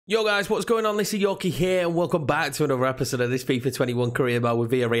Yo guys, what's going on? This is Yorkie here and welcome back to another episode of this FIFA 21 career mode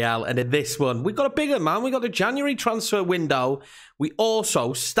with Villarreal. And in this one, we got a bigger man. We got the January transfer window. We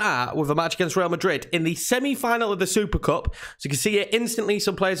also start with a match against Real Madrid in the semi-final of the Super Cup. So you can see here instantly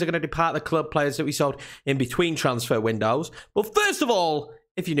some players are going to depart the club, players that we sold in between transfer windows. But first of all,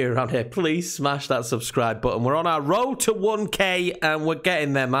 if you're new around here, please smash that subscribe button. We're on our road to 1K and we're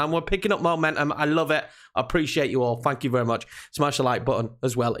getting there, man. We're picking up momentum. I love it. I appreciate you all. Thank you very much. Smash the like button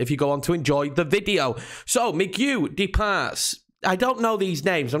as well if you go on to enjoy the video. So, Miguel departs. I don't know these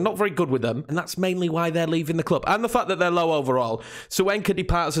names. I'm not very good with them. And that's mainly why they're leaving the club. And the fact that they're low overall. Suenka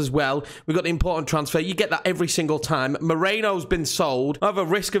departs as well. We've got the important transfer. You get that every single time. Moreno's been sold. I have a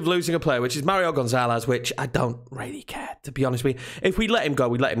risk of losing a player, which is Mario Gonzalez, which I don't really care, to be honest with you. If we let him go,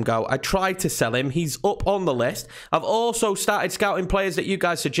 we let him go. I tried to sell him. He's up on the list. I've also started scouting players that you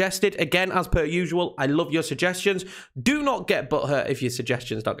guys suggested. Again, as per usual, I love your suggestions. Do not get butthurt if your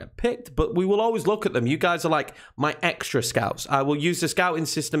suggestions don't get picked, but we will always look at them. You guys are like my extra scouts. I will use the scouting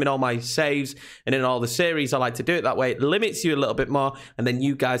system in all my saves and in all the series. I like to do it that way. It limits you a little bit more, and then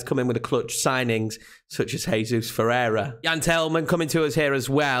you guys come in with the clutch signings, such as Jesus Ferreira. Jan Telman coming to us here as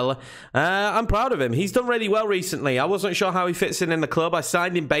well. I'm proud of him. He's done really well recently. I wasn't sure how he fits in the club. I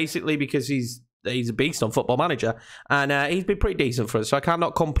signed him basically because he's a beast on Football Manager, and he's been pretty decent for us, so I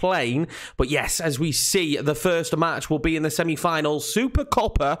cannot complain. But yes, as we see, the first match will be in the semi-final Super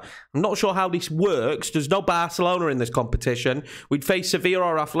Copa. I'm not sure how this works. There's no Barcelona in this competition. We'd face Sevilla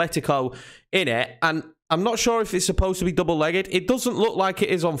or Atletico in it, and I'm not sure if it's supposed to be double-legged. It doesn't look like it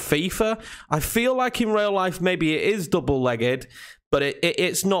is on FIFA. I feel like in real life maybe it is double-legged, but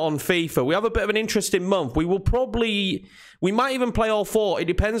it's not on FIFA. We have a bit of an interesting month. We might even play all four. It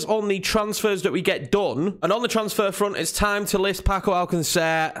depends on the transfers that we get done. And on the transfer front, it's time to list Paco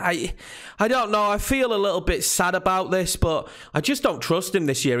Alcacer. I don't know. I feel a little bit sad about this, but I just don't trust him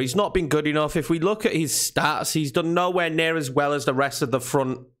this year. He's not been good enough. If we look at his stats, he's done nowhere near as well as the rest of the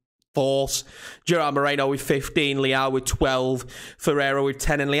front force. Gerard Moreno with 15, Leao with 12, Ferreira with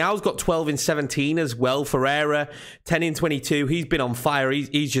 10, and Leao's got 12 in 17 as well. Ferreira 10 in 22. He's been on fire.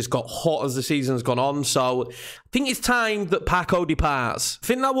 He's just got hot as the season's gone on. So I think it's time that Paco departs. I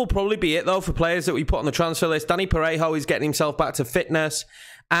think that will probably be it though for players that we put on the transfer list. Dani Parejo is getting himself back to fitness.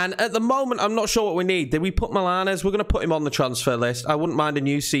 And at the moment, I'm not sure what we need. Did we put Milanes? We're going to put him on the transfer list. I wouldn't mind a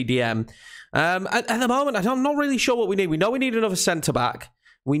new CDM. At the moment, I'm not really sure what we need. We know we need another centre-back.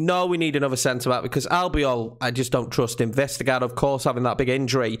 We know we need another centre-back because Albiol, I just don't trust him. Vestergaard, of course, having that big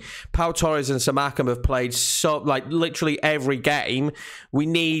injury. Pau Torres and Samakam have played literally every game. We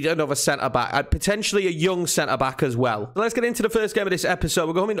need another centre-back, potentially a young centre-back as well. So let's get into the first game of this episode.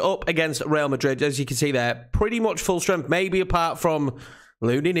 We're going up against Real Madrid. As you can see there, pretty much full strength, maybe apart from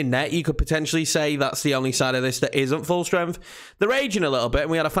Lunin in net. You could potentially say that's the only side of this that isn't full strength. They're aging a little bit, and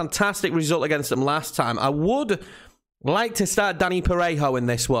we had a fantastic result against them last time. I would like to start Dani Parejo in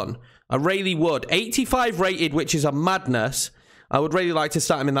this one. I really would. 85 rated, which is a madness. I would really like to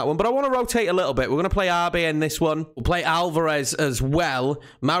start him in that one, but I want to rotate a little bit. We're going to play RB in this one. We'll play Alvarez as well.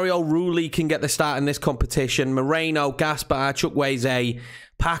 Mario Rulli can get the start in this competition. Moreno, Gaspar, Chukwueze,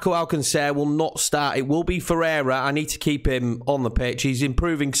 Paco Alcacer will not start. It will be Ferreira. I need to keep him on the pitch. He's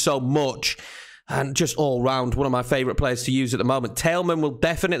improving so much. And just all round, one of my favourite players to use at the moment. Tailman will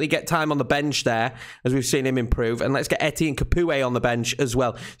definitely get time on the bench there, as we've seen him improve. And let's get Etienne Capoue on the bench as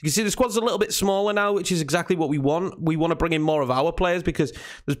well. You can see the squad's a little bit smaller now, which is exactly what we want. We want to bring in more of our players because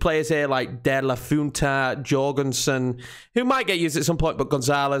there's players here like De La Funta, Jorgensen, who might get used at some point, but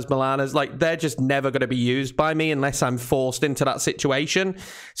Gonzalez, Milanes, like they're just never going to be used by me unless I'm forced into that situation.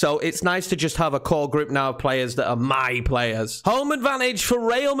 So it's nice to just have a core group now of players that are my players. Home advantage for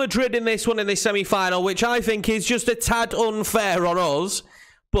Real Madrid in this one, in this semi-final, which I think is just a tad unfair on us,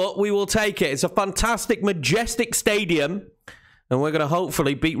 but we will take it. It's a fantastic, majestic stadium, and we're going to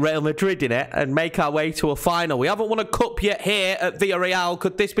hopefully beat Real Madrid in it and make our way to a final. We haven't won a cup yet here at Villarreal.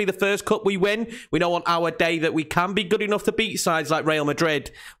 Could this be the first cup we win? We know on our day that we can be good enough to beat sides like Real Madrid.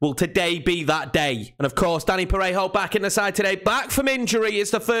 Will today be that day? And of course, Dani Parejo back in the side today, back from injury.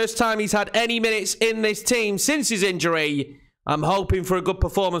 It's the first time he's had any minutes in this team since his injury. I'm hoping for a good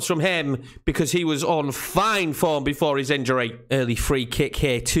performance from him because he was on fine form before his injury. Early free kick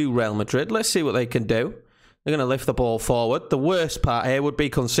here to Real Madrid. Let's see what they can do. They're going to lift the ball forward. The worst part here would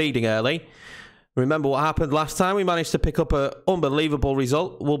be conceding early. Remember what happened last time? We managed to pick up an unbelievable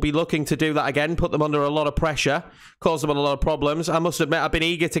result. We'll be looking to do that again, put them under a lot of pressure, cause them a lot of problems. I must admit, I've been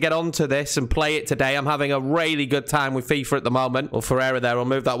eager to get onto this and play it today. I'm having a really good time with FIFA at the moment. Well, Ferreira there will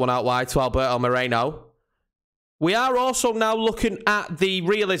move that one out wide to Alberto Moreno. We are also now looking at the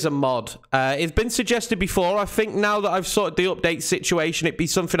realism mod. It's been suggested before. I think now that I've sorted the update situation, it'd be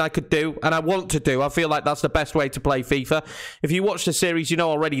something I could do, and I want to do. I feel like that's the best way to play FIFA. If you watch the series, you know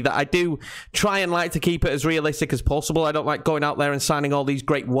already that I do try and like to keep it as realistic as possible. I don't like going out there and signing all these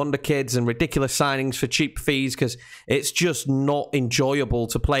great wonder kids and ridiculous signings for cheap fees, because it's just not enjoyable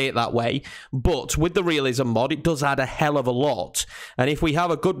to play it that way. But with the realism mod, it does add a hell of a lot. And if we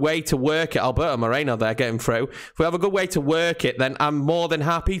have a good way to work it, Alberto Moreno there getting through. If we have a good way to work it, then I'm more than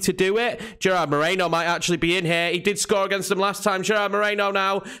happy to do it. Gerard Moreno might actually be in here. He did score against them last time. Gerard Moreno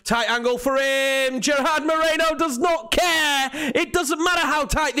now. Tight angle for him. Gerard Moreno does not care. It doesn't matter how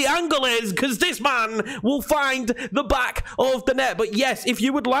tight the angle is, because this man will find the back of the net. But yes, if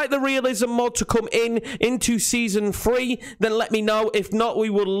you would like the realism mod to come into Season 3, then let me know. If not, we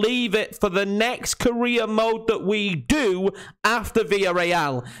will leave it for the next career mode that we do after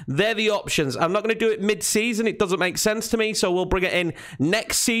Villarreal. They're the options. I'm not going to do it mid-season. It doesn't make sense to me, so we'll bring it in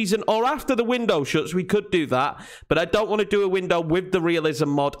next season or after the window shuts. We could do that, but I don't want to do a window with the realism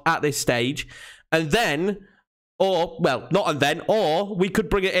mod at this stage. And then, or we could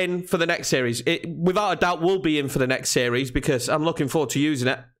bring it in for the next series. It without a doubt will be in for the next series, because I'm looking forward to using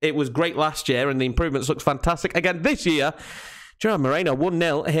it. It was great last year and the improvements look fantastic again this year. Gerard Moreno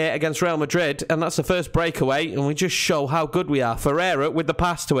 1-0 here against Real Madrid, and that's the first breakaway, and we just show how good we are. Ferreira with the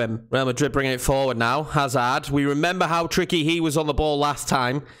pass to him. Real Madrid bringing it forward now. Hazard. We remember how tricky he was on the ball last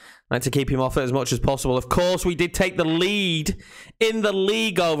time. I had to keep him off it as much as possible. Of course, we did take the lead in the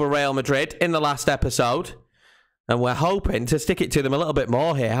league over Real Madrid in the last episode, and we're hoping to stick it to them a little bit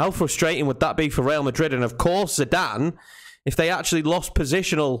more here. How frustrating would that be for Real Madrid? And of course, Zidane, if they actually lost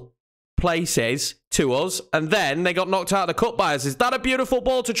positional places to us, and then they got knocked out of the cup by us. Is that a beautiful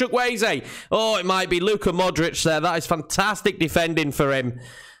ball to Chukwueze? Oh, it might be Luka Modric there. That is fantastic defending for him.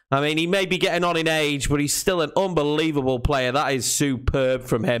 I mean, he may be getting on in age, but he's still an unbelievable player. That is superb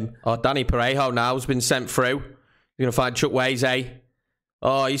from him. Oh, Dani Parejo now has been sent through. He's going to find Chukwueze.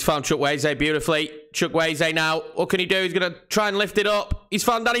 Oh, he's found Chukwueze beautifully. Chukwueze now. What can he do? He's going to try and lift it up. He's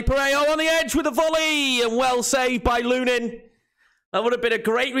found Dani Parejo on the edge with a volley, and well saved by Lunin. That would have been a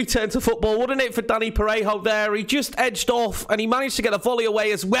great return to football, wouldn't it, for Dani Parejo there? He just edged off, and he managed to get a volley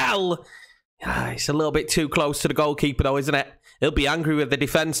away as well. It's a little bit too close to the goalkeeper, though, isn't it? He'll be angry with the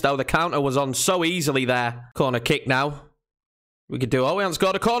defence, though. The counter was on so easily there. Corner kick now. We could do... Oh, we haven't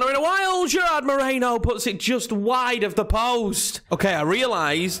scored a corner in a while. Gerard Moreno puts it just wide of the post. Okay, I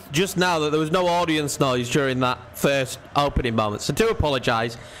realised just now that there was no audience noise during that first opening moment. So do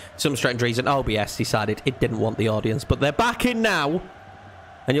apologise. Some strange reason, OBS decided it didn't want the audience. But they're back in now.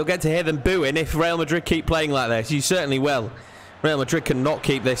 And you'll get to hear them booing if Real Madrid keep playing like this. You certainly will. Real Madrid cannot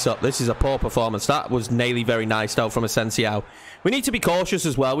keep this up. This is a poor performance. That was nearly very nice, though, from Asensio. We need to be cautious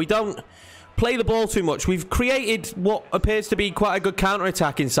as well. We don't play the ball too much. We've created what appears to be quite a good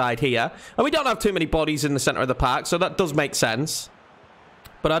counter-attack inside here. And we don't have too many bodies in the centre of the park, so that does make sense.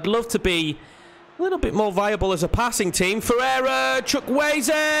 But I'd love to be a little bit more viable as a passing team. Ferreira,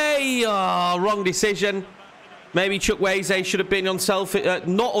 Chukwueze. Oh, wrong decision. Maybe Chukwueze should have been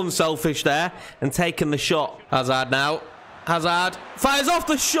not unselfish there and taken the shot. Hazard now. Hazard fires off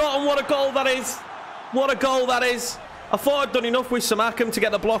the shot, and what a goal that is. What a goal that is. I thought I'd done enough with Samakam to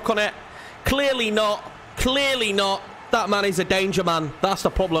get the block on it. Clearly not. Clearly not. That man is a danger man. That's the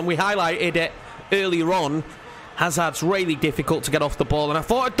problem. We highlighted it earlier on. Hazard's really difficult to get off the ball, and I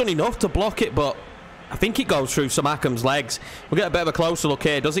thought I'd done enough to block it, but I think it goes through Samakam's legs. We'll get a bit of a closer look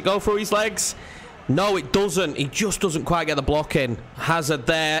here. Does it go through his legs? No, it doesn't. He just doesn't quite get the block in. Hazard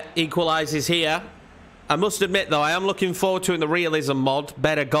there equalises here. I must admit, though, I am looking forward to in the realism mod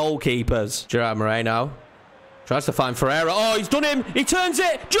better goalkeepers. Gerard Moreno tries to find Ferreira. Oh, he's done him. He turns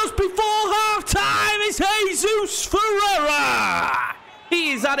it just before half-time. It's Jesus Ferreira.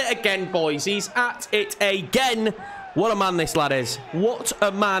 He is at it again, boys. He's at it again. What a man this lad is. What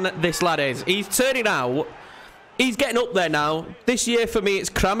a man this lad is. He's turning out. He's getting up there now. This year for me, it's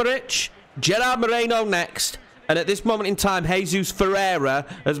Kramaric, Gerard Moreno next. And at this moment in time, Jesus Ferreira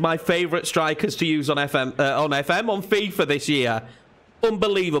as my favourite strikers to use on FIFA this year.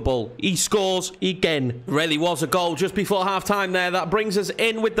 Unbelievable. He scores again. Really was a goal just before half-time there. That brings us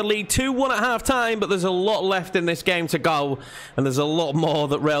in with the lead 2-1 at half-time, but there's a lot left in this game to go, and there's a lot more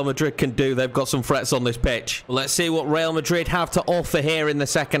that Real Madrid can do. They've got some threats on this pitch. Well, let's see what Real Madrid have to offer here in the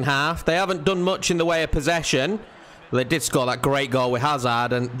second half. They haven't done much in the way of possession. They did score that great goal with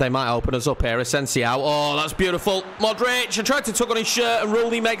Hazard, and they might open us up here. Asensio. Oh, that's beautiful. Modric. I tried to tug on his shirt, and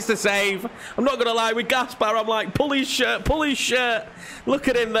Rooney makes the save. I'm not going to lie. With Gaspar, I'm like, pull his shirt, pull his shirt. Look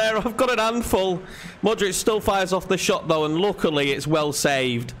at him there. I've got an handful. Modric still fires off the shot, though, and luckily it's well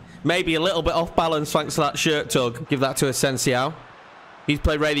saved maybe a little bit off balance thanks to that shirt tug. Give that to Asensio. He's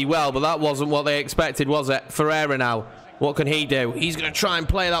played really well, but that wasn't what they expected, was it? Ferreira now. What can he do? He's going to try and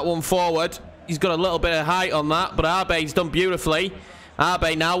play that one forward. He's got a little bit of height on that, but Arbe's done beautifully.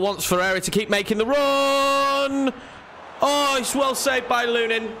 Arbe now wants Ferreira to keep making the run. Oh, it's well saved by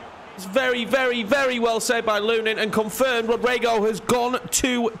Lunin. It's very, very, very well saved by Lunin, and confirmed Rodrigo has gone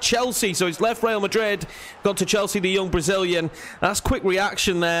to Chelsea. So he's left Real Madrid, gone to Chelsea, the young Brazilian. That's quick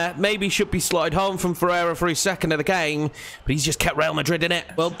reaction there. Maybe should be slotted home from Ferreira for his second of the game, but he's just kept Real Madrid in it.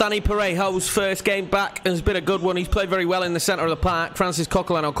 Well, Danny Parejo's first game back has been a good one. He's played very well in the centre of the park. Francis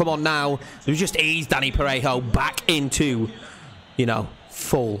Coquelin will come on now. So just ease Danny Parejo back into, you know,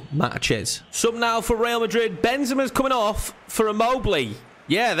 full matches. Sub now for Real Madrid. Benzema's coming off for Immobile.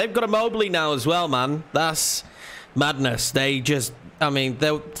 Yeah, they've got Immobile now as well, man. That's madness. They just, I mean,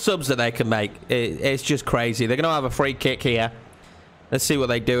 the subs that they can make, it's just crazy. They're going to have a free kick here. Let's see what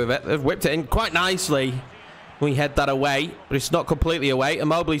they do with it. They've whipped it in quite nicely. We head that away, but it's not completely away.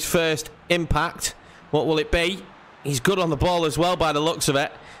 Immobile's first impact. What will it be? He's good on the ball as well by the looks of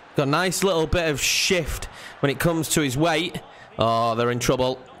it. Got a nice little bit of shift when it comes to his weight. Oh, they're in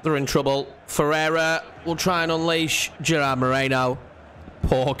trouble. They're in trouble. Ferreira will try and unleash Gerard Moreno.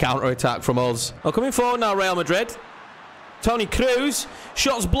 Poor counter-attack from us. Oh, coming forward now, Real Madrid. Toni Kroos.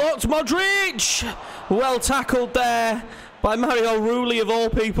 Shots blocked. Modric! Well tackled there by Mario Rulli of all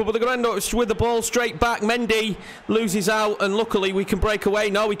people, but they're going to end up with the ball straight back. Mendy loses out, and luckily we can break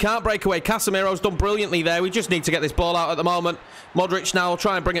away. No, we can't break away. Casemiro's done brilliantly there. We just need to get this ball out at the moment. Modric now will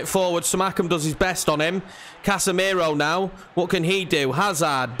try and bring it forward. Simakam does his best on him. Casemiro now. What can he do?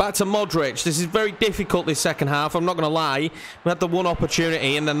 Hazard. Back to Modric. This is very difficult this second half. I'm not going to lie. We had the one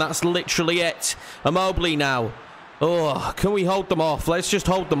opportunity, and then that's literally it. Immobile now. Oh, can we hold them off? Let's just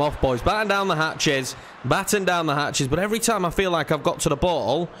hold them off, boys. Batten down the hatches. Batten down the hatches. But every time I feel like I've got to the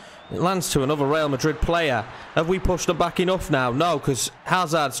ball, it lands to another Real Madrid player. Have we pushed them back enough now? No, because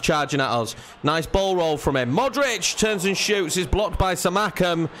Hazard's charging at us. Nice ball roll from him. Modric turns and shoots. Is blocked by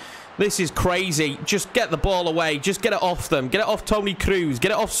Simakam. This is crazy. Just get the ball away. Just get it off them. Get it off Toni Kroos.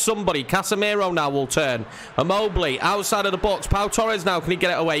 Get it off somebody. Casemiro now will turn. Immobile outside of the box. Pau Torres now. Can he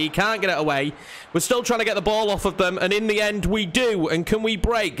get it away? He can't get it away. We're still trying to get the ball off of them, and in the end we do. And can we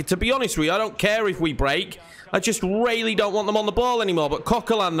break? To be honest with you, I don't care if we break. I just really don't want them on the ball anymore. But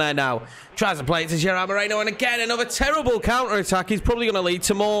Coquelin there now tries to play it to Gerard Moreno, and again another terrible counter-attack. He's probably going to lead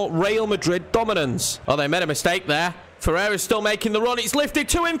to more Real Madrid dominance. Oh, they made a mistake there. Ferreira's still making the run. It's lifted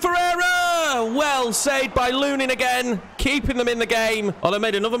to him. Ferreira! Well saved by Lunin again, keeping them in the game. Oh, they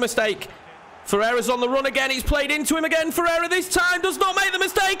made another mistake. Ferreira's on the run again. He's played into him again. Ferreira this time does not make the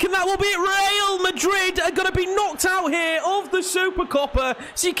mistake, and that will be it. Real Madrid are going to be knocked out here of the Supercopa.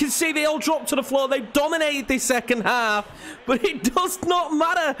 So you can see they all dropped to the floor. They've dominated this second half, but it does not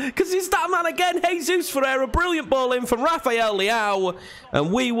matter because it's that man again, Jesus Ferreira. Brilliant ball in from Rafael Leao,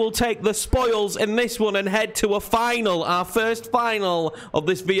 and we will take the spoils in this one and head to a final, our first final of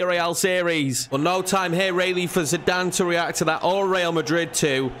this Villarreal series. Well, no time here really for Zidane to react to that, or Real Madrid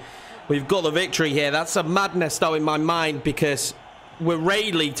too. We've got the victory here. That's a madness, though, in my mind, because we're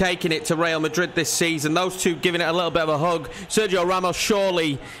really taking it to Real Madrid this season. Those two giving it a little bit of a hug. Sergio Ramos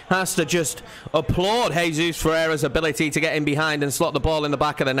surely has to just applaud Jesus Ferreira's ability to get in behind and slot the ball in the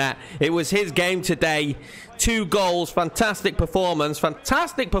back of the net. It was his game today. 2 goals. Fantastic performance.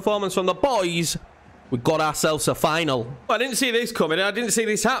 Fantastic performance from the boys. We got ourselves a final. I didn't see this coming. I didn't see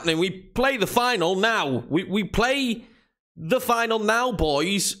this happening. We play the final now. We play the final now,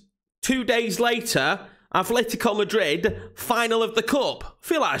 boys. 2 days later, Atletico Madrid, final of the Cup. I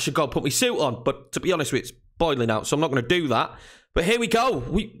feel like I should go put my suit on, but to be honest with you, it's boiling out, so I'm not going to do that. But here we go.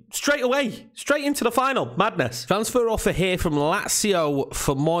 We straight away, straight into the final. Madness. Transfer offer here from Lazio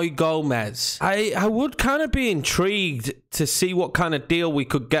for Moi Gomez. I would kind of be intrigued to see what kind of deal we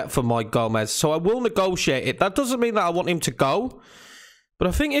could get for Moi Gomez, so I will negotiate it. That doesn't mean that I want him to go, but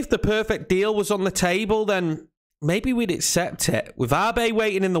I think if the perfect deal was on the table, then maybe we'd accept it. With Arbe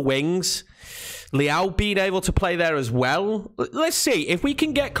waiting in the wings, Leao being able to play there as well. Let's see. If we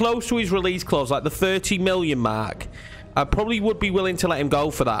can get close to his release clause, like the 30 million mark, I probably would be willing to let him go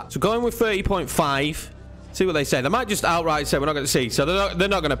for that. So going with 30.5. See what they say. They might just outright say we're not going to see. So they're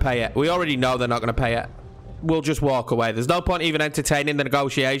not going to pay it. We already know they're not going to pay it. We'll just walk away. There's no point even entertaining the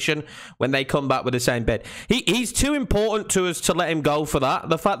negotiation when they come back with the same bid. He's too important to us to let him go for that.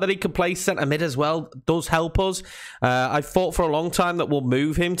 The fact that he can play centre mid as well does help us. I thought for a long time that we'll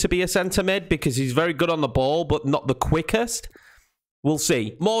move him to be a centre mid because he's very good on the ball, but not the quickest. We'll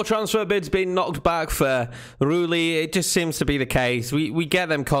see. More transfer bids being knocked back for Rulli. It just seems to be the case. We get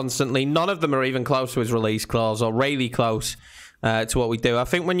them constantly. None of them are even close to his release clause or really close. to what we do. I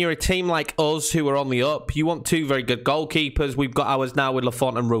think when you're a team like us who are on the up, you want two very good goalkeepers. We've got ours now with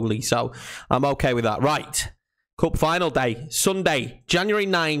Lafont and Rulli, so I'm okay with that. Right. Cup final day, Sunday, January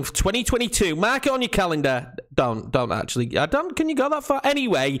 9th, 2022. Mark it on your calendar. Don't actually. Can you go that far?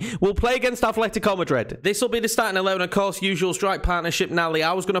 Anyway, we'll play against Atletico Madrid. This will be the starting 11, of course. Usual strike partnership. Now,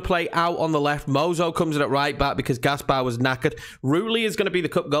 Leao's going to play out on the left. Mozo comes in at right back because Gaspar was knackered. Rulli is going to be the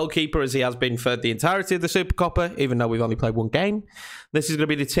cup goalkeeper as he has been for the entirety of the Supercopa, even though we've only played one game. This is going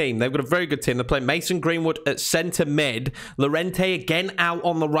to be the team. They've got a very good team. They're playing Mason Greenwood at centre mid. Llorente again out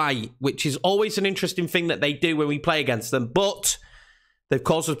on the right, which is always an interesting thing that they do when we play against them. But they've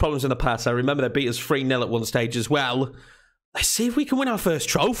caused us problems in the past. I remember they beat us 3-0 at one stage as well. Let's see if we can win our first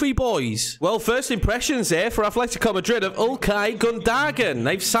trophy, boys. Well, first impressions here for Atletico Madrid of Ilkay Gundogan.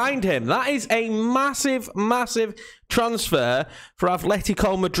 They've signed him. That is a massive, massive transfer for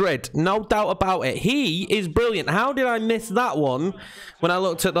Atletico Madrid. No doubt about it. He is brilliant. How did I miss that one when I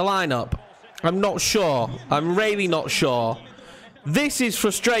looked at the lineup? I'm not sure. I'm really not sure. This is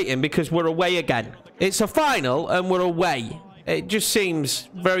frustrating because we're away again. It's a final and we're away. It just seems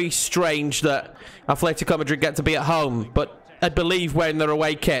very strange that Atletico Madrid get to be at home, but I believe wearing their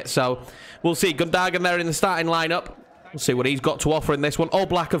away kit, so we'll see. Gundogan there in the starting lineup. We'll see what he's got to offer in this one. All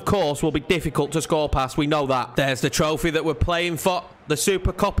black, of course, will be difficult to score past. We know that. There's the trophy that we're playing for, the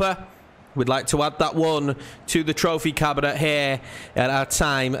Supercopa. We'd like to add that one to the trophy cabinet here at our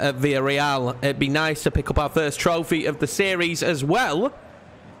time at Villarreal. It'd be nice to pick up our first trophy of the series as well.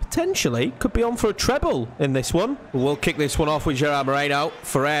 Potentially could be on for a treble in this one. We'll kick this one off with Gerard Moreno.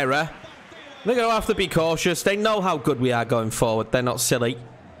 Ferreira. They're going to have to be cautious. They know how good we are going forward. They're not silly.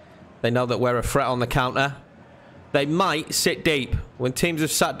 They know that we're a threat on the counter. They might sit deep. When teams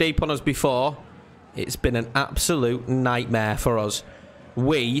have sat deep on us before, it's been an absolute nightmare for us.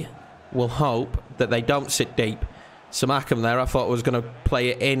 We will hope that they don't sit deep. Samakam there, I thought was going to play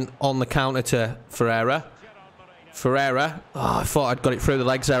it in on the counter to Ferreira. Ferreira. Oh, I thought I'd got it through the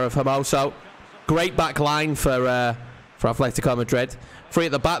legs there of Hermoso. Great back line for Atletico Madrid. Free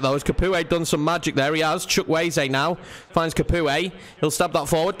at the back, though, as Capoue done some magic there. He has. Chukwueze now finds Capoue. He'll stab that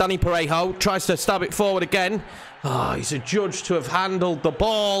forward. Dani Parejo tries to stab it forward again. Oh, he's adjudged to have handled the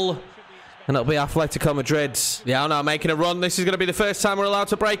ball. And it'll be Atletico Madrid. Leao now making a run. This is going to be the first time we're allowed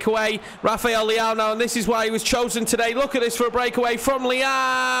to break away. Rafael Leao now, and this is why he was chosen today. Look at this for a breakaway from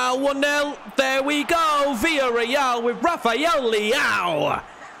Leao. 1-0. There we go. Villarreal with Rafael Leao.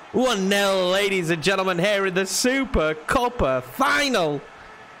 1-0, ladies and gentlemen, here in the Supercopa final.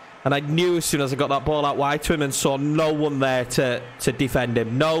 And I knew as soon as I got that ball out wide to him and saw no one there to defend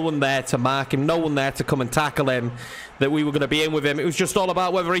him, no one there to mark him, no one there to come and tackle him, that we were going to be in with him. It was just all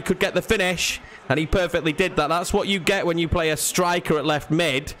about whether he could get the finish, and he perfectly did that. That's what you get when you play a striker at left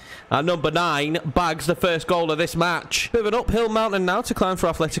mid. And number 9 bags the first goal of this match. Bit of an uphill mountain now to climb for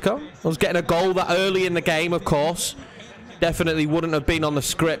Atletico. I was getting a goal that early in the game, of course. Definitely wouldn't have been on the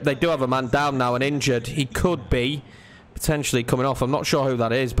script. They do have a man down now and injured. He could be potentially coming off. I'm not sure who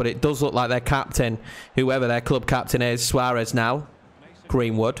that is, but it does look like their captain, whoever their club captain is. Suarez now.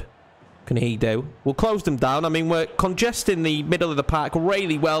 Greenwood. Can he do? We'll close them down. I mean, we're congesting the middle of the park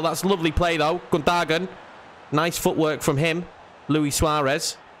really well. That's lovely play, though. Gundogan. Nice footwork from him. Luis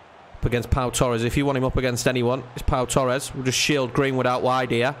Suarez. Up against Pau Torres. If you want him up against anyone, it's Pau Torres. We'll just shield Greenwood out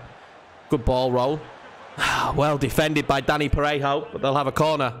wide here. Good ball roll. Well defended by Dani Parejo, but they'll have a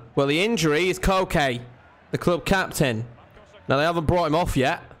corner. Well, the injury is Koke, the club captain. Now, they haven't brought him off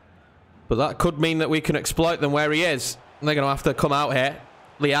yet, but that could mean that we can exploit them where he is. They're going to have to come out here.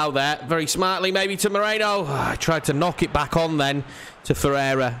 Leao there, very smartly, maybe to Moreno. I tried to knock it back on then to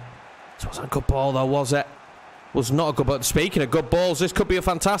Ferreira. This wasn't a good ball, though, was it? Was not a good ball. Speaking of good balls, this could be a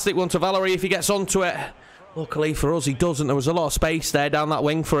fantastic one to Valerie if he gets onto it. Luckily for us, he doesn't. There was a lot of space there down that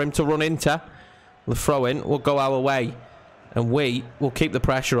wing for him to run into. The throw-in will go our way, and we will keep the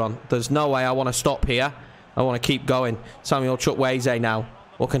pressure on. There's no way I want to stop here. I want to keep going. Samuel Chukwueze now.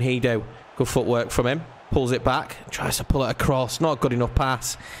 What can he do? Good footwork from him. Pulls it back. Tries to pull it across. Not a good enough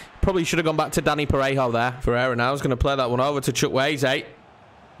pass. Probably should have gone back to Dani Parejo there. Ferreira now is going to play that one over to Chukwueze. They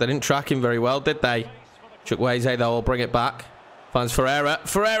didn't track him very well, did they? Chukwueze, though, will bring it back. Finds Ferreira.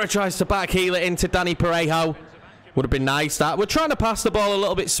 Ferreira tries to backheel it into Dani Parejo. Would have been nice, that. We're trying to pass the ball a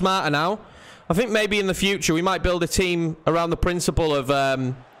little bit smarter now. I think maybe in the future we might build a team around the principle of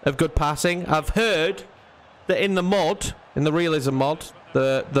good passing. I've heard that in the mod, in the realism mod,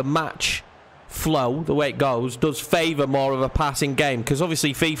 the match flow, the way it goes, does favour more of a passing game. Because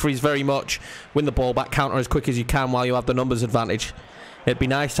obviously FIFA is very much win the ball back, counter as quick as you can while you have the numbers advantage. It'd be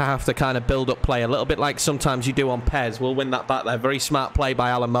nice to have to kind of build up play a little bit like sometimes you do on PES. We'll win that back there. Very smart play by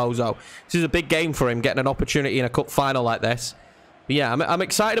Alan Mozo. This is a big game for him, getting an opportunity in a cup final like this. But yeah, I'm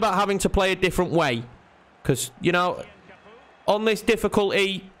excited about having to play a different way. Because, you know, on this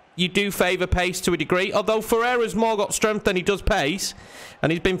difficulty, you do favour pace to a degree. Although Ferreira's more got strength than he does pace. And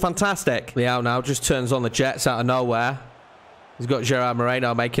he's been fantastic. Liao now just turns on the jets out of nowhere. He's got Gerard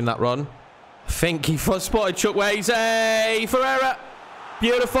Moreno making that run. I think he first spotted Chukwueze. Ferreira.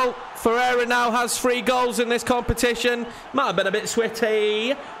 Beautiful. Ferreira now has 3 goals in this competition. Might have been a bit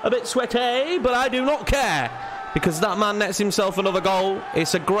sweaty, but I do not care because that man nets himself another goal.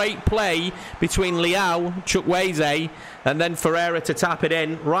 It's a great play between Liao, Chukwueze, and then Ferreira to tap it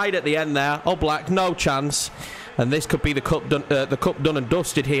in right at the end there. Oblak, no chance. And this could be the cup done and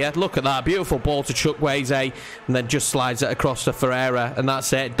dusted here. Look at that. Beautiful ball to Chukwueze. And then just slides it across to Ferreira. And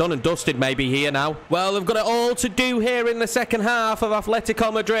that's it. Done and dusted maybe here now. Well, they've got it all to do here in the second half of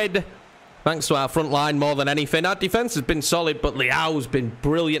Atletico Madrid. Thanks to our front line more than anything. Our defence has been solid, but Liao's been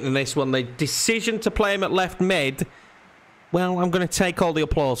brilliant in this one. The decision to play him at left mid... Well, I'm going to take all the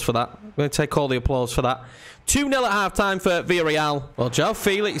applause for that. 2-0 at half-time for Villarreal. Well, João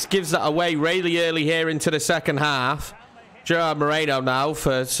Felix gives that away really early here into the second half. Gerard Moreno now,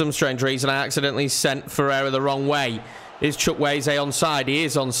 for some strange reason, I accidentally sent Ferreira the wrong way. Is Chukwueze onside? He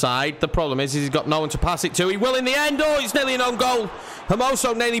is onside. The problem is he's got no one to pass it to. He will in the end. Oh, it's nearly an own goal.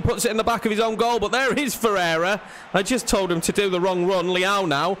 Hermoso nearly puts it in the back of his own goal, but there is Ferreira. I just told him to do the wrong run. Liao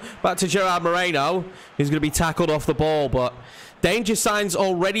now, back to Gerard Moreno. He's going to be tackled off the ball, but danger signs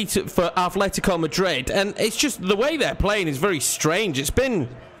already for Atletico Madrid. And it's just the way they're playing is very strange. It's been,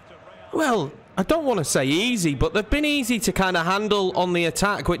 well, I don't want to say easy, but they've been easy to kind of handle on the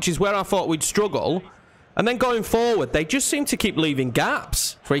attack, which is where I thought we'd struggle. And then going forward, they just seem to keep leaving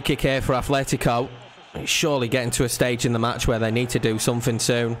gaps. Free kick here for Atletico. It's surely getting to a stage in the match where they need to do something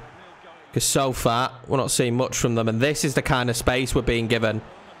soon. Because so far, we're not seeing much from them. And this is the kind of space we're being given.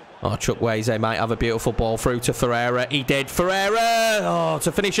 Oh, Chukwueze might have a beautiful ball through to Ferreira. He did. Ferreira! Oh, to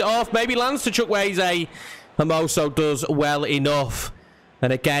finish it off. Maybe lands to Chukwueze. Hermoso does well enough.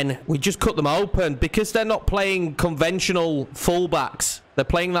 And again, we just cut them open because they're not playing conventional fullbacks. They're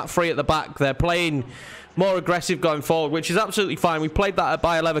playing that free at the back. They're playing more aggressive going forward, which is absolutely fine. We played that at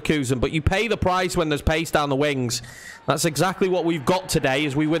Bayer Leverkusen, but you pay the price when there's pace down the wings. That's exactly what we've got today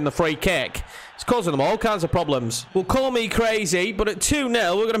as we win the free kick. It's causing them all kinds of problems. Well, call me crazy, but at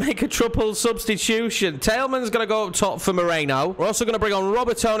 2-0, we're going to make a triple substitution. Tailman's going to go up top for Moreno. We're also going to bring on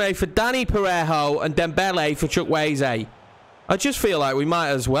Robertone for Dani Parejo and Dembele for Chukwueze. I just feel like we might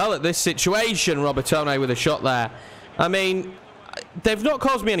as well at this situation. Robertone with a shot there. I mean, they've not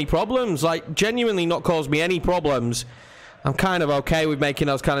caused me any problems. Like, genuinely not caused me any problems. I'm kind of okay with making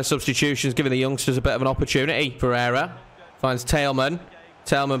those kind of substitutions, giving the youngsters a bit of an opportunity. Ferreira finds Tailman.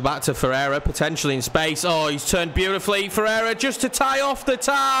 Tailman back to Ferreira, potentially in space. Oh, he's turned beautifully. Ferreira just to tie off the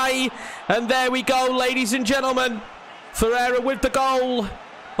tie. And there we go, ladies and gentlemen. Ferreira with the goal.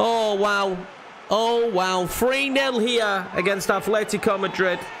 Oh, wow. Oh, wow. 3-0 here against Atletico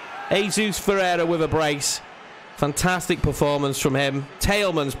Madrid. Jesus Ferreira with a brace. Fantastic performance from him.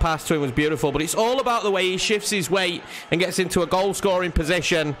 Tailman's pass to him was beautiful, but it's all about the way he shifts his weight and gets into a goal-scoring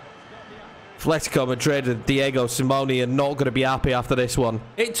position. Atletico Madrid and Diego Simeone are not going to be happy after this one.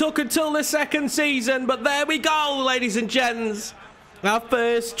 It took until the second season, but there we go, ladies and gents. Our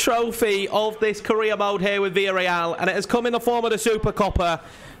first trophy of this career mode here with Villarreal, and it has come in the form of the Super Copper.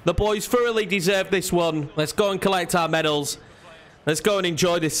 The boys thoroughly deserve this one. Let's go and collect our medals. Let's go and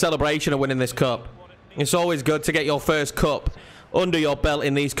enjoy this celebration of winning this cup. It's always good to get your first cup under your belt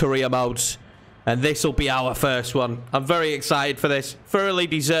in these career modes. And this will be our first one. I'm very excited for this. Thoroughly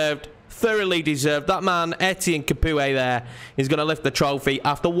deserved. Thoroughly deserved. That man, Etienne Capoue there, is going to lift the trophy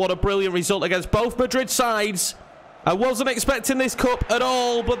after what a brilliant result against both Madrid sides. I wasn't expecting this cup at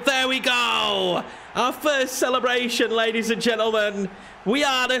all, but there we go. Our first celebration, ladies and gentlemen. We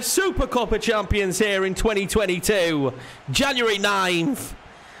are the Super Copper champions here in 2022. January 9th.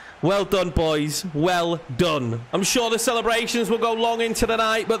 Well done, boys. Well done. I'm sure the celebrations will go long into the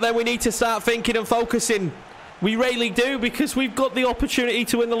night, but then we need to start thinking and focusing. We really do, because we've got the opportunity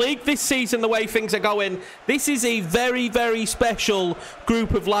to win the league this season the way things are going. This is a very, very special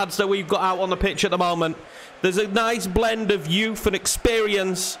group of lads that we've got out on the pitch at the moment. There's a nice blend of youth and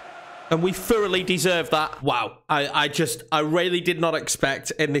experience, and we thoroughly deserve that. Wow. I really did not expect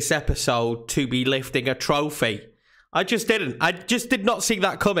in this episode to be lifting a trophy. I just didn't. I just did not see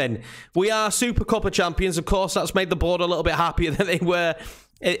that coming. We are Super Copper champions. Of course, that's made the board a little bit happier than they were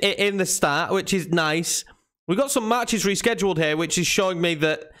in the start, which is nice. We've got some matches rescheduled here, which is showing me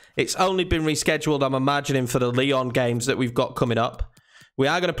that it's only been rescheduled, I'm imagining, for the Lyon games that we've got coming up. We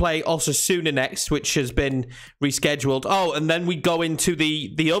are going to play Osasuna next, which has been rescheduled. Oh, and then we go into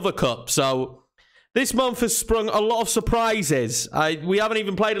the other cup. So This month has sprung a lot of surprises. We haven't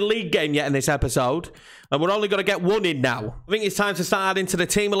even played a league game yet in this episode, and we're only going to get one in now. I think it's time to start adding to the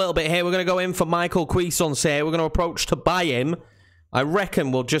team a little bit here. We're going to go in for Michael Cuisance here. We're going to approach to buy him. I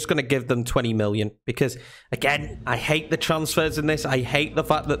reckon we're just going to give them 20 million because, again, I hate the transfers in this. I hate the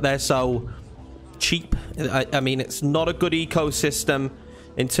fact that they're so cheap. I mean, it's not a good ecosystem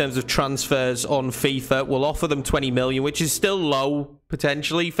in terms of transfers on FIFA. We'll offer them 20 million, which is still low,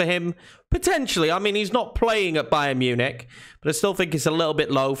 potentially, for him. Potentially. I mean, he's not playing at Bayern Munich, but I still think it's a little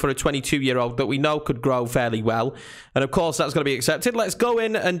bit low for a 22-year-old that we know could grow fairly well. And, of course, that's going to be accepted. Let's go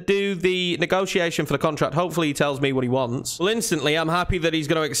in and do the negotiation for the contract. Hopefully, he tells me what he wants. Well, instantly, I'm happy that he's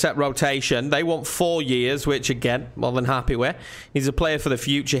going to accept rotation. They want 4 years, which, again, more than happy with. He's a player for the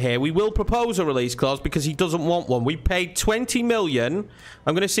future here. We will propose a release clause because he doesn't want one. We paid 20 million.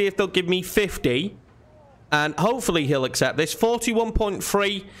 I'm going to see if they'll give me 50. And hopefully he'll accept this.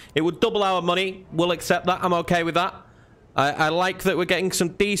 41.3. It would double our money. We'll accept that. I'm okay with that. I like that we're getting some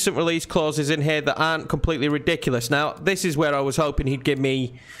decent release clauses in here that aren't completely ridiculous. Now, this is where I was hoping he'd give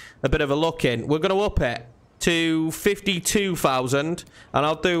me a bit of a look in. We're going to up it to 52,000. And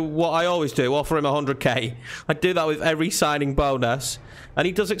I'll do what I always do. Offer him 100k. I do that with every signing bonus. And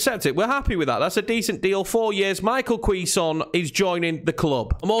he does accept it. We're happy with that. That's a decent deal. 4 years. Michael Cuisance is joining the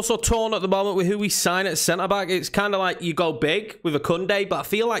club. I'm also torn at the moment with who we sign at centre-back. It's kind of like you go big with a Koundé, but I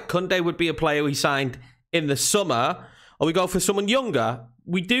feel like Koundé would be a player we signed in the summer, or we go for someone younger.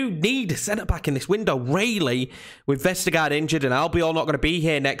 We do need a centre-back in this window, really, with Vestergaard injured and Albiol not going to be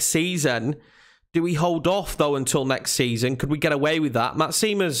here next season. Do we hold off, though, until next season? Could we get away with that?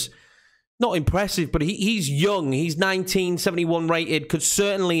 Matsima's not impressive, but he's young. He's 1971 rated. Could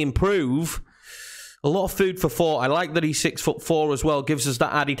certainly improve. A lot of food for thought. I like that he's 6'4" as well. Gives us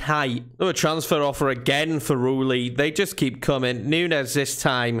that added height. Another transfer offer again for Rulli. They just keep coming. Nunes this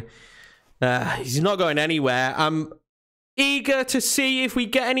time. He's not going anywhere. I'm eager to see if we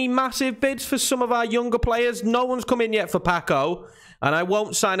get any massive bids for some of our younger players. No one's come in yet for Paco. And I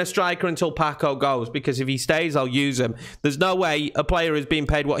won't sign a striker until Paco goes, because if he stays, I'll use him. There's no way a player is being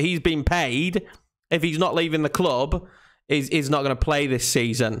paid what he's been paid if he's not leaving the club is not going to play this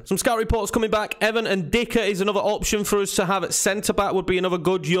season. Some scout reports coming back. Evan and Dicker is another option for us to have at centre-back. Would be another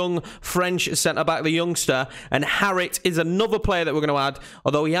good young French centre-back, the youngster. And Harit is another player that we're going to add,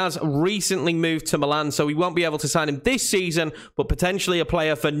 although he has recently moved to Milan, so we won't be able to sign him this season, but potentially a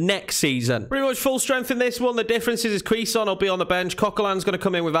player for next season. Pretty much full strength in this one. The difference is Cuisance will be on the bench. Coquelin's going to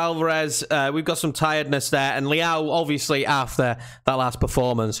come in with Alvarez. We've got some tiredness there. And Leao, obviously, after that last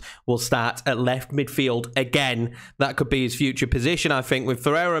performance, will start at left midfield again. That could be his future position, I think, with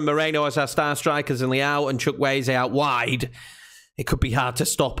Ferreira and Moreno as our star strikers and Leao and Chukwueze out wide. It could be hard to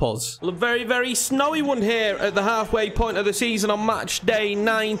stop us. A very, very snowy one here at the halfway point of the season on match day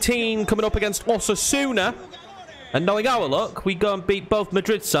 19, coming up against Osasuna. And knowing our luck, we go and beat both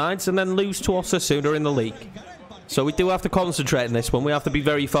Madrid sides and then lose to Osasuna in the league. So we do have to concentrate in this one. We have to be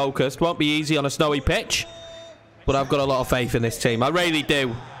very focused. Won't be easy on a snowy pitch, but I've got a lot of faith in this team. I really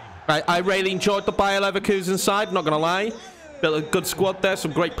do. I really enjoyed the Bayer Leverkusen side, not going to lie. Built a good squad there,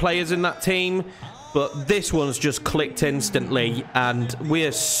 some great players in that team. But this one's just clicked instantly, and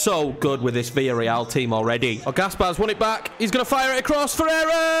we're so good with this Villarreal team already. Oh, Gaspar's won it back. He's going to fire it across.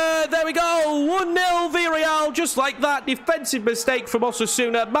 Ferreira! There we go! 1-0 Villarreal, just like that. Defensive mistake from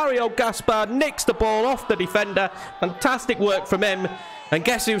Osasuna. Mario Gaspar nicks the ball off the defender. Fantastic work from him. And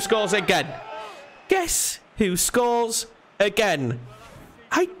guess who scores again? Guess who scores again?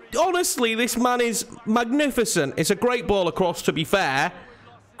 Honestly, this man is magnificent. It's a great ball across, to be fair.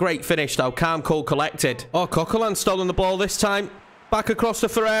 Great finish, though. Calm, cool, collected. Oh, Coquelin's stolen the ball this time. Back across to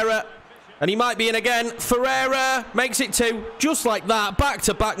Ferreira. And he might be in again. Ferreira makes it 2. Just like that.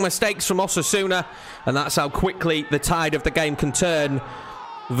 Back-to-back mistakes from Osasuna. And that's how quickly the tide of the game can turn.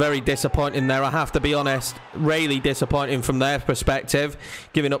 Very disappointing there, I have to be honest. Really disappointing from their perspective.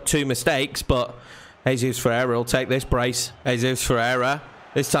 Giving up 2 mistakes, but Jesus Ferreira will take this brace. Jesus Ferreira.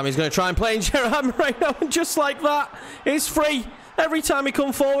 This time he's going to try and play in Gerard Moreno, and just like that, it's free. Every time we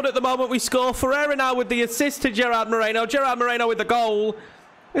come forward at the moment, we score. Ferreira now with the assist to Gerard Moreno. Gerard Moreno with the goal.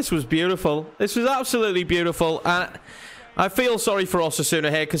 This was beautiful. This was absolutely beautiful. And I feel sorry for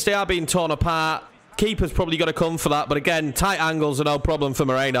Osasuna here because they are being torn apart. Keeper's probably got to come for that. But again, tight angles are no problem for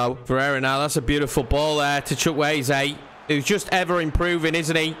Moreno. Ferreira now, that's a beautiful ball there to Chukwueze, who's just ever improving,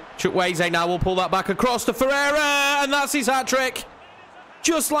 isn't he? Chukwueze now will pull that back across to Ferreira, and that's his hat-trick.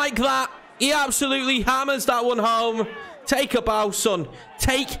 Just like that, he absolutely hammers that one home. Take a bow, son.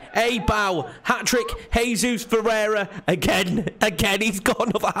 Take a bow. Hat-trick, Jesus Ferreira. Again. He's got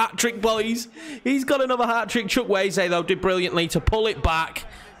another hat-trick, boys. He's got another hat-trick. Chukwueze, though, did brilliantly to pull it back.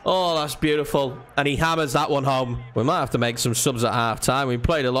 Oh, that's beautiful. And he hammers that one home. We might have to make some subs at half-time. We've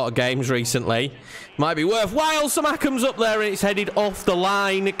played a lot of games recently. Might be worthwhile. Some comes up there and it's headed off the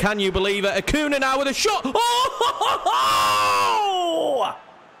line. Can you believe it? Acuna now with a shot. Oh!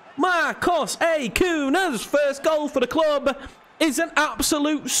 Marcos Acuna's first goal for the club is an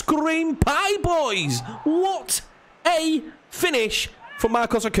absolute scream pie, boys. What a finish from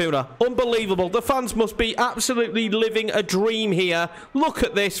Marcos Acuna. Unbelievable. The fans must be absolutely living a dream here. Look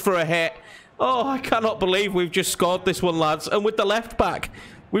at this for a hit. Oh, I cannot believe we've just scored this one, lads. And with the left back.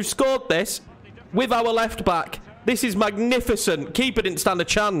 We've scored this with our left back. This is magnificent. Keeper didn't stand a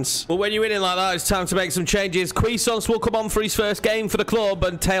chance. But when you're winning like that, it's time to make some changes. Cuisance will come on for his first game for the club,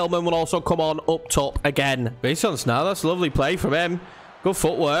 and Tailman will also come on up top again. Cuisance now. That's a lovely play from him. Good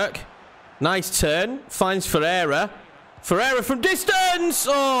footwork. Nice turn. Finds Ferreira. Ferreira from distance.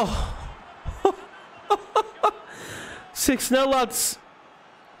 Oh. 6-0, lads.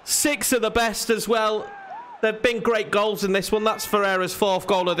 6 of the best as well. There have been great goals in this one. That's Ferreira's 4th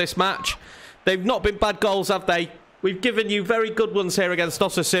goal of this match. They've not been bad goals, have they? We've given you very good ones here against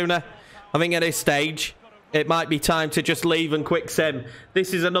Osasuna. I think at this stage, it might be time to just leave and quick sim.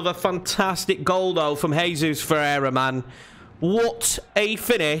 This is another fantastic goal, though, from Jesus Ferreira, man. What a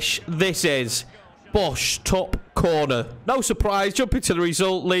finish this is. Bosch, top corner. No surprise, jumping to the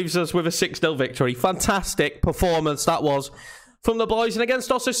result leaves us with a 6-0 victory. Fantastic performance that was from the boys and against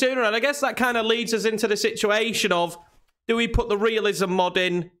Osasuna. And I guess that kind of leads us into the situation of, do we put the realism mod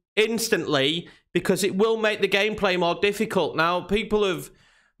in instantly, because it will make the gameplay more difficult. Now, people have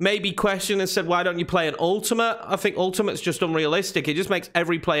maybe questioned and said, why don't you play an ultimate? I think ultimate's just unrealistic. It just makes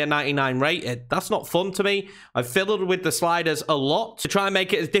every player 99 rated. That's not fun to me. I've fiddled with the sliders a lot to try and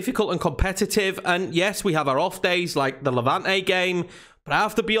make it as difficult and competitive. And yes, we have our off days like the Levante game, but I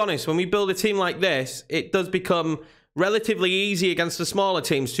have to be honest, when we build a team like this, it does become relatively easy against the smaller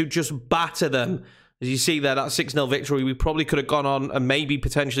teams to just batter them. As you see there, that 6-0 victory, we probably could have gone on and maybe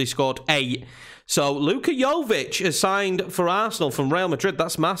potentially scored 8. So, Luka Jovic has signed for Arsenal from Real Madrid.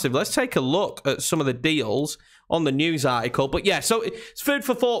 That's massive. Let's take a look at some of the deals on the news article. But yeah, so it's food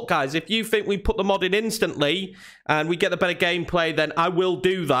for thought, guys. If you think we put the mod in instantly and we get the better gameplay, then I will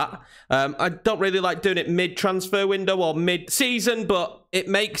do that. I don't really like doing it mid-transfer window or mid-season, but it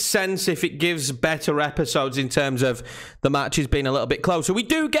makes sense if it gives better episodes in terms of the matches being a little bit closer. We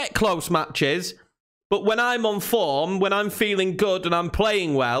do get close matches. But when I'm on form, when I'm feeling good and I'm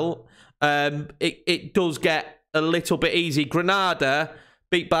playing well, it does get a little bit easy. Granada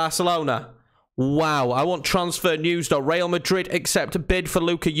beat Barcelona. Wow, I want transfer news though. Real Madrid accept a bid for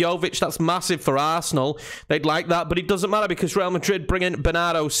Luka Jovic. That's massive for Arsenal. They'd like that, but it doesn't matter because Real Madrid bring in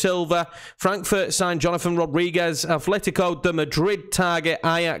Bernardo Silva. Frankfurt signed Jonathan Rodriguez. Atletico de Madrid target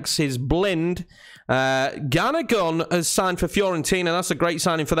Ajax is blind. Ganagon has signed for Fiorentina. That's a great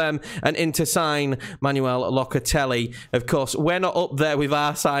signing for them. And Inter sign Manuel Locatelli. Of course, we're not up there with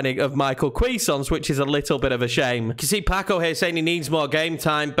our signing of Michael Cuisance, which is a little bit of a shame. You can see Paco here saying he needs more game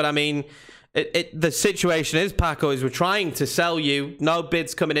time, but I mean, the situation is, Paco, is we're trying to sell you. No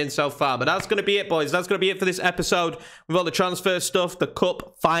bids coming in so far. But that's going to be it, boys. That's going to be it for this episode. With all the transfer stuff, the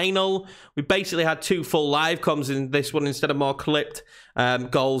cup final. We basically had 2 full live comms in this one instead of more clipped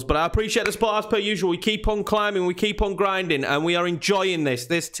goals. But I appreciate the support as per usual. We keep on climbing. We keep on grinding. And we are enjoying this.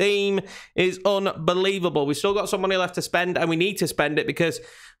 This team is unbelievable. We've still got some money left to spend. And we need to spend it because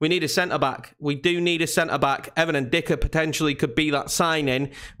we need a centre-back. We do need a centre-back. Evan and Dicker potentially could be that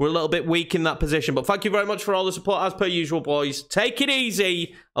signing. We're a little bit weak in that position. But thank you very much for all the support as per usual, boys. Take it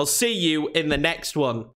easy. I'll see you in the next one.